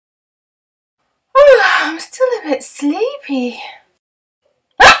I'm still a bit sleepy.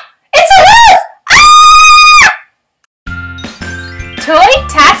 Ah! It's a horse! Ah! Toy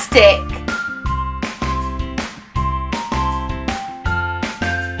Tastic.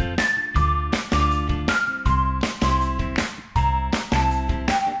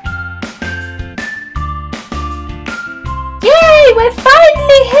 Yay, we're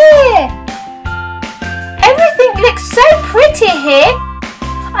finally here! Everything looks so pretty here.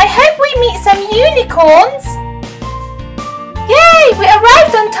 I hope we meet some unicorns. Yay, we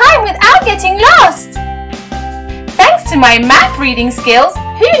arrived on time without getting lost. Thanks to my map reading skills,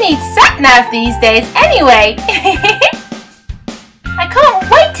 who needs sat-nav these days anyway? I can't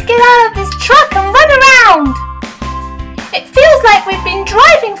wait to get out of this truck and run around. It feels like we've been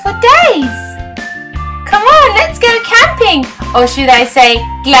driving for days. Come on, let's go camping, or should I say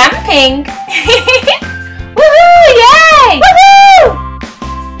glamping? Woohoo! Yay! Woohoo!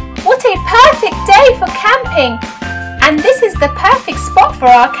 What a perfect day for camping, and this is the perfect spot for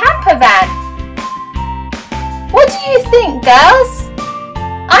our camper van. What do you think, girls?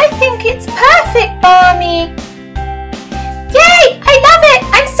 I think it's perfect, Mommy. Yay! I love it!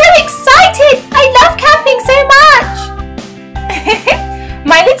 I'm so excited! I love camping so much!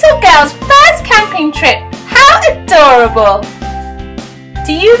 My little girl's first camping trip. How adorable!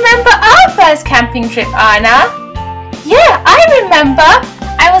 Do you remember our first camping trip, Anna? Yeah, I remember.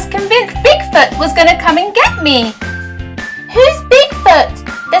 I was convinced Bigfoot was going to come and get me. Who's Bigfoot?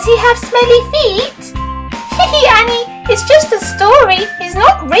 Does he have smelly feet? Hehe, Annie, it's just a story. He's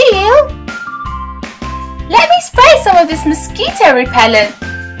not real. Let me spray some of this mosquito repellent.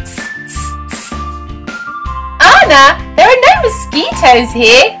 Anna, there are no mosquitoes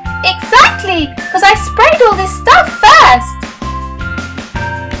here. Exactly, because I sprayed all this stuff first.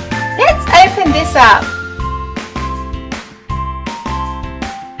 Let's open this up.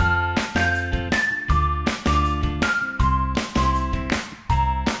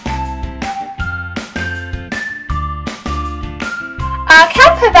 Our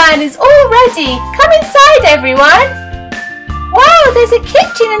camper van is all ready. Come inside, everyone. Wow, there's a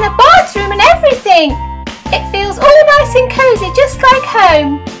kitchen and a bathroom and everything. It feels all nice and cozy, just like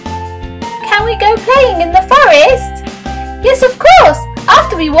home. Can we go playing in the forest? Yes, of course,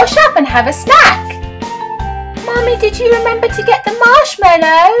 after we wash up and have a snack. Mommy, did you remember to get the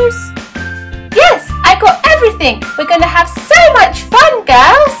marshmallows? Yes, I got everything. We're going to have so much fun,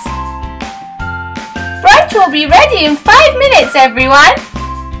 girls. Brunch will be ready in 5 minutes, everyone.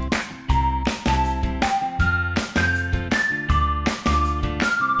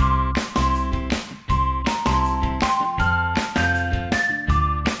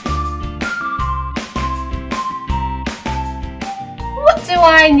 What do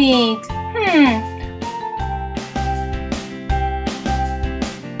I need?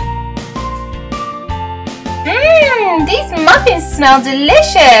 These muffins smell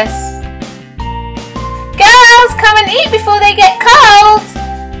delicious. Girls, come and eat before they get cold.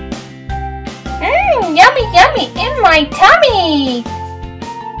 Yummy, yummy in my tummy.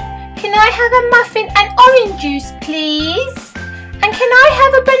 Can I have a muffin and orange juice, please? And can I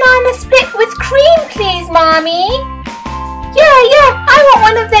have a banana split with cream, please, Mommy? Yeah, I want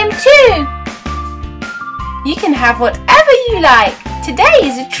one of them too. You can have whatever you like. Today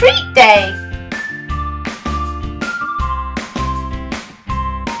is a treat day.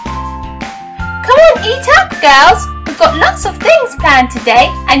 Come on, eat up, girls. We've got lots of things planned today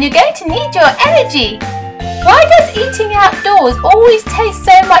and you're going to need your energy. Why does eating outdoors always taste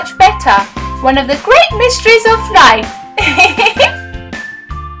so much better? One of the great mysteries of life.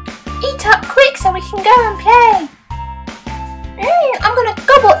 Eat up quick so we can go and play. I'm going to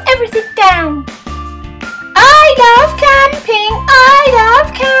gobble everything down. I love camping. I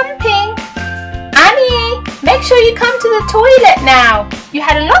love camping. Annie, make sure you come to the toilet now. You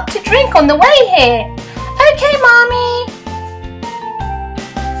had a lot to drink on the way here. Okay, Mommy.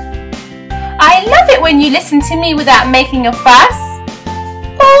 I love it when you listen to me without making a fuss.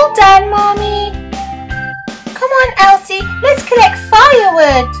 All done, Mommy. Come on, Elsie, let's collect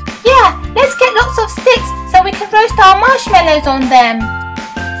firewood. Yeah, let's get lots of sticks so we can roast our marshmallows on them.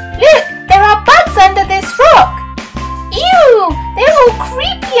 Look, there are bugs under this rock. Ew, they're all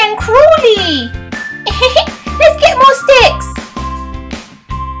creepy and crawly. Let's get more sticks.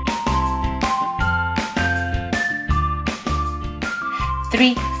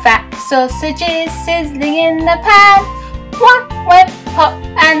 Three fat sausages sizzling in the pan. One went pop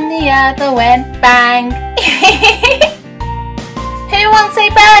and the other went bang. Who wants a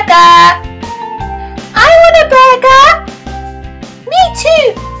burger? I want a burger. Me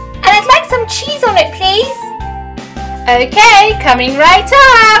too. And I'd like some cheese on it, please. Okay, coming right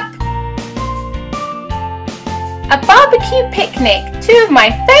up. A barbecue picnic, two of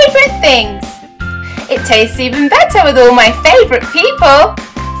my favourite things. It tastes even better with all my favourite people.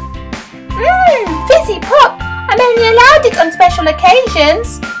 Fizzy pop. I'm only allowed it on special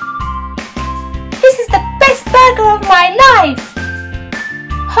occasions. This is the best burger of my life.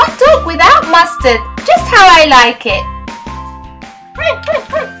 Hot dog without mustard, just how I like it.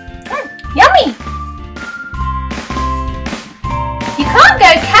 Yummy! You can't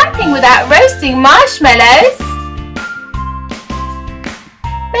go camping without roasting marshmallows.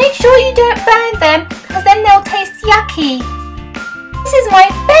 Make sure you don't burn them because then they'll taste yucky. This is my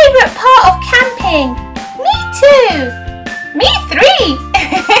favourite part of camping. Me too. Me three.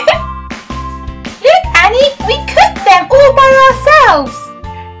 Look, Annie, we cooked them all by ourselves.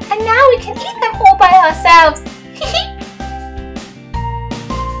 And now we can eat them all by ourselves.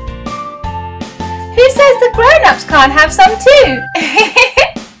 Who says the grown-ups can't have some too?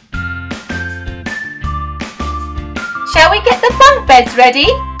 Shall we get the bunk beds ready?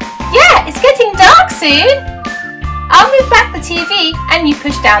 Yeah, it's getting dark soon. I'll move back the TV and you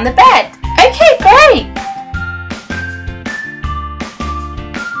push down the bed. Okay, great.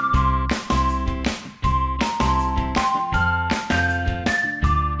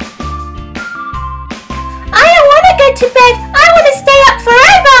 I don't want to go to bed. I want to stay up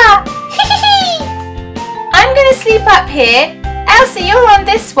forever. I'm going to sleep up here. Elsa, you're on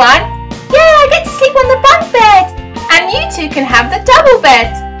this one. Yay, I get to sleep on the bunk bed. And you two can have the double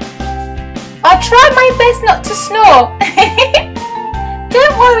bed. I'll try my best not to snore.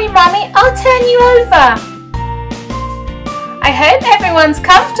 Don't worry, Mummy, I'll turn you over. I hope everyone's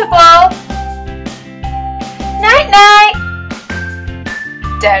comfortable. Night, night.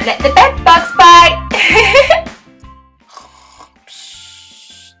 Don't let the bed bugs bite.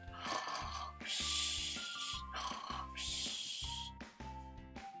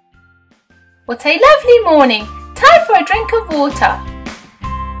 What a lovely morning. Time for a drink of water.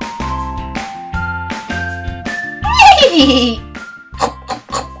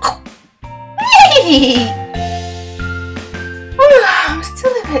 I'm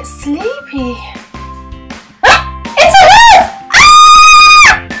still a bit sleepy. It's a horse! Ah!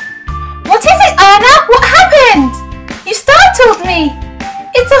 What is it, Anna? What happened? You startled me.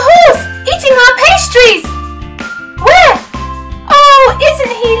 It's a horse eating our pastries. Where? Oh,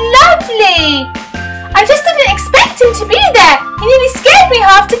 isn't he lovely? I just didn't expect him to be there. He nearly scared me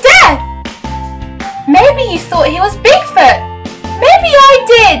half to death. Maybe you thought he was Bigfoot. Maybe I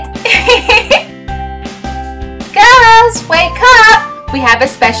did. Girls, wake up. We have a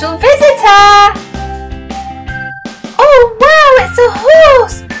special visitor. Oh, wow, it's a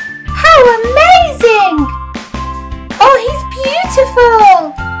horse. How amazing. Oh, he's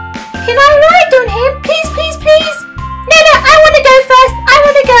beautiful. Can I ride on him? Please, please, please. No, I want to go first. I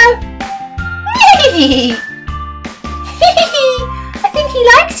want to go. I think he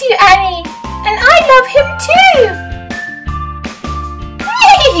likes you, Annie. And I love him too.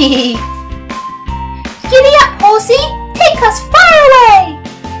 Giddy up, horsey. Take us far away.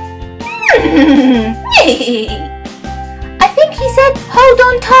 I think he said hold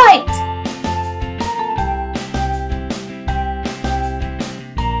on tight.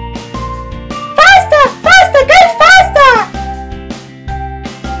 Faster, faster, go faster.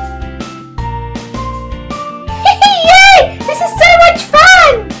 Yay! This is so much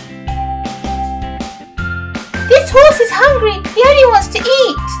fun. This horse is hungry. He only wants to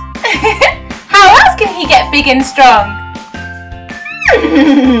eat. How else can he get big and strong?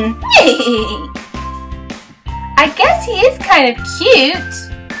 I guess he is kind of cute.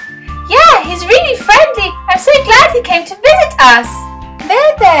 Yeah, he's really friendly. I'm so glad he came to visit us.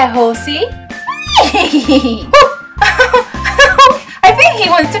 There, horsey. I think he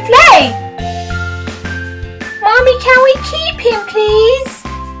wants to play. Mommy, can we keep him, please?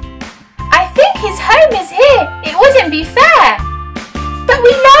 I think his home is here. It wouldn't be fair. But we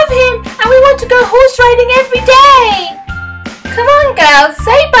love him and we want to go horse riding every day. Come on, girls,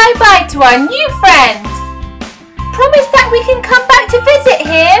 say bye-bye to our new friend. Promise that we can come back to visit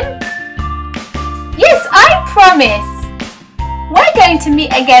him. Yes, I promise. We're going to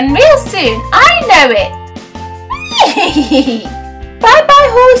meet again real soon. I know it. Bye-bye,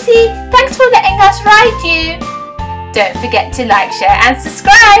 horsey. Thanks for letting us ride you. Don't forget to like, share and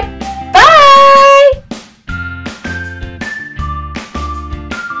subscribe. Bye!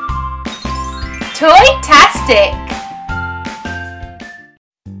 Toy-tastic!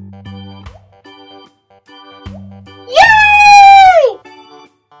 Yay!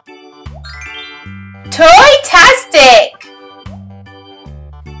 Toy-tastic!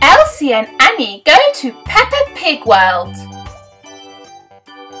 Elsa and Anna go to Peppa Pig World.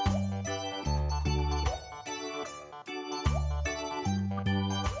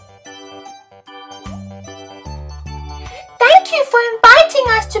 Thank you for inviting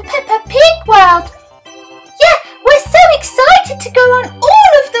us to Peppa Pig World. Yeah, we're so excited to go on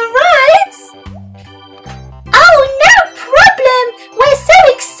all of the rides. Oh, no problem. We're so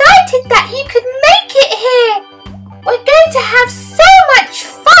excited that you could make it here. We're going to have so much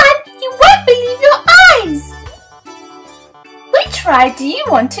fun, you won't believe your eyes. Which ride do you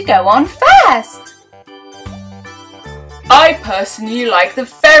want to go on first? I personally like the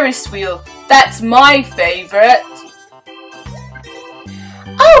Ferris wheel. That's my favourite.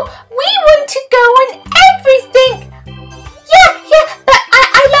 Oh, we want to go on everything. Yeah, but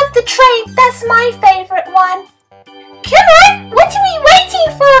I love the train. That's my favourite one. Come on, what are we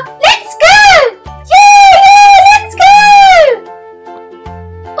waiting for? Let's go! Yeah, let's go!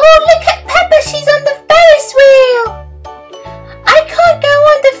 Oh, look at Peppa, she's on the Ferris wheel. I can't go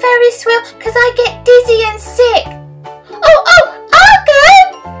on the Ferris wheel because I get dizzy and sick. Oh, I'll go!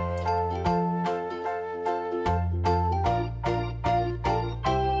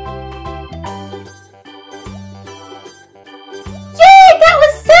 Yay, that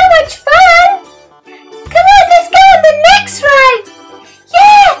was so much fun! Come on, let's go on the next ride!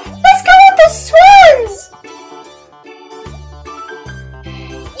 Yeah, let's go on the swans!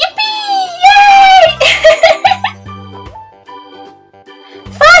 Yippee! Yay!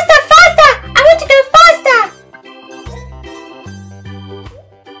 Faster, faster! I want to go faster!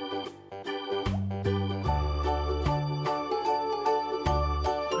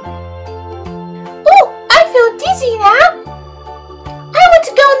 Oh, I feel dizzy now. I want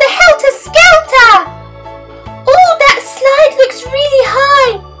to go on the Helter Skelter. Oh, that slide looks really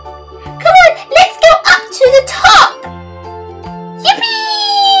high. Come on, let's go up to the top.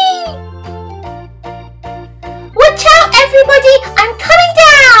 Yippee! Watch out, everybody. I'm coming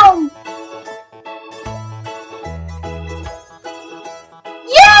down.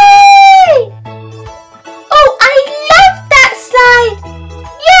 Yay! Oh, I love that slide.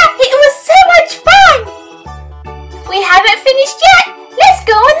 Yeah, it was so much fun. We haven't finished yet. Let's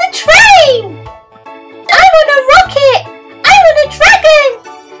go on the train. I'm on a rocket. I'm on a dragon.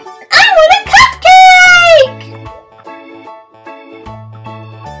 I'm on a cupcake.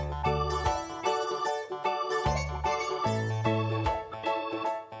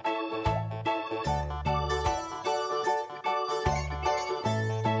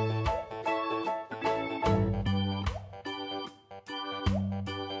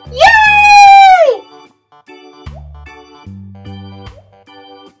 Yay!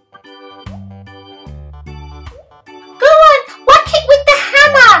 Go on, whack it with the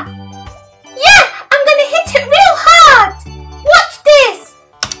hammer. Yeah, I'm going to hit it real hard. Watch this.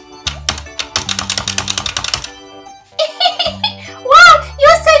 Wow,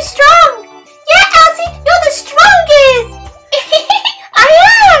 you're so strong. Yeah, Elsie, you're the strongest. I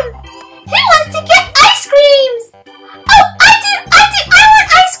am. Who wants to get ice creams? Oh, I do. I want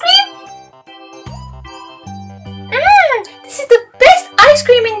ice cream. This is the best ice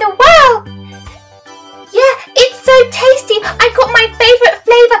cream in the world. Yeah, it's so tasty. I got my favourite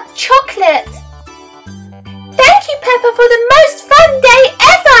flavour, chocolate. Thank you, Peppa, for the most fun day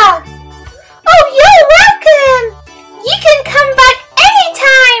ever. Oh, you're welcome. You can come back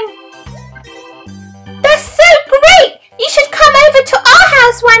anytime. That's so great. You should come over to our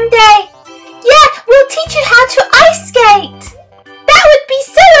house one day. Yeah, we'll teach you how to ice skate.